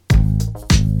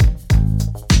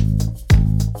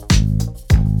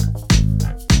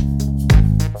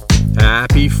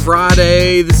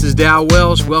Friday. This is Dow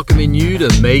Welsh welcoming you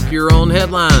to Make Your Own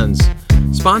Headlines.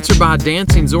 Sponsored by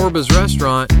Dancing Zorba's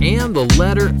Restaurant and the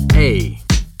letter A.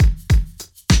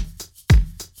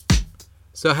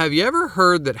 So have you ever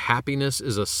heard that happiness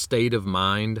is a state of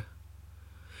mind?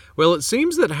 Well, it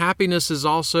seems that happiness is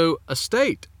also a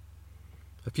state.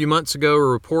 A few months ago, a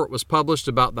report was published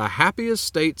about the happiest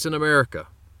states in America.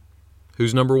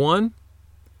 Who's number one?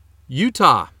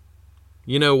 Utah.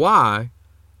 You know why?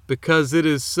 Because it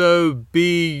is so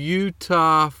beautiful.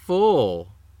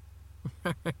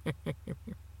 There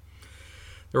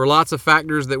were lots of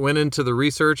factors that went into the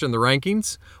research and the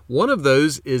rankings. One of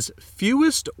those is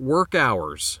fewest work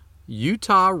hours.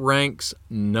 Utah ranks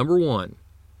number one.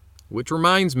 Which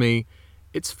reminds me,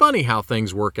 it's funny how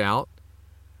things work out.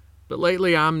 But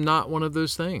lately, I'm not one of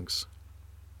those things.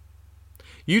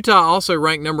 Utah also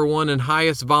ranked number one in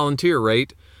highest volunteer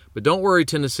rate. But don't worry,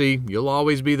 Tennessee, you'll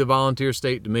always be the volunteer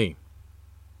state to me.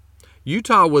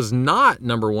 Utah was not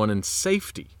number one in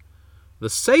safety. The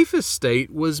safest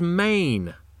state was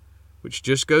Maine, which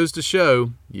just goes to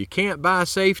show you can't buy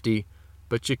safety,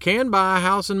 but you can buy a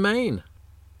house in Maine.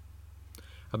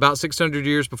 About 600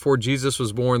 years before Jesus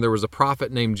was born, there was a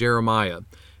prophet named Jeremiah,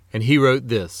 and he wrote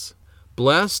this: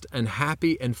 "Blessed and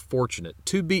happy and fortunate,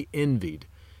 to be envied,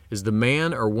 is the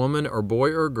man or woman or boy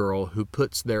or girl who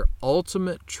puts their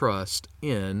ultimate trust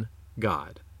in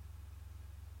God."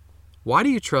 Why do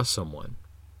you trust someone?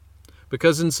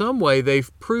 Because in some way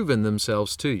they've proven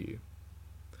themselves to you.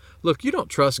 Look, you don't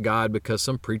trust God because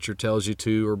some preacher tells you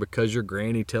to, or because your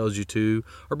granny tells you to,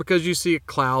 or because you see a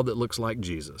cloud that looks like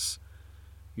Jesus.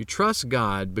 You trust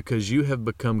God because you have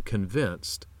become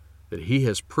convinced that He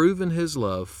has proven His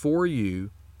love for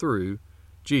you through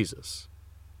Jesus.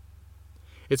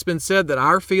 It's been said that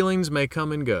our feelings may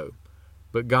come and go,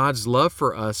 but God's love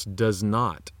for us does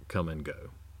not come and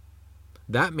go.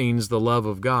 That means the love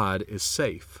of God is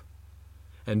safe.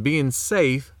 And being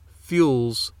safe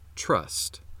fuels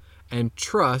trust. And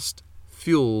trust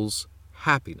fuels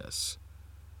happiness.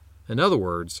 In other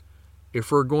words,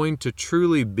 if we're going to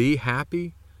truly be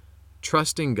happy,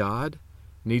 trusting God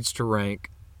needs to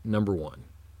rank number one.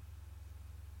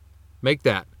 Make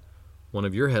that one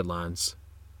of your headlines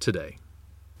today.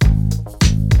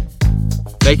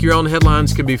 Make Your Own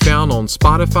Headlines can be found on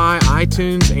Spotify,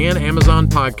 iTunes, and Amazon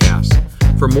Podcasts.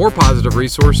 For more positive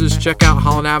resources, check out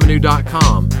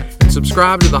HollandAvenue.com and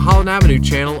subscribe to the Holland Avenue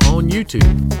channel on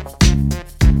YouTube.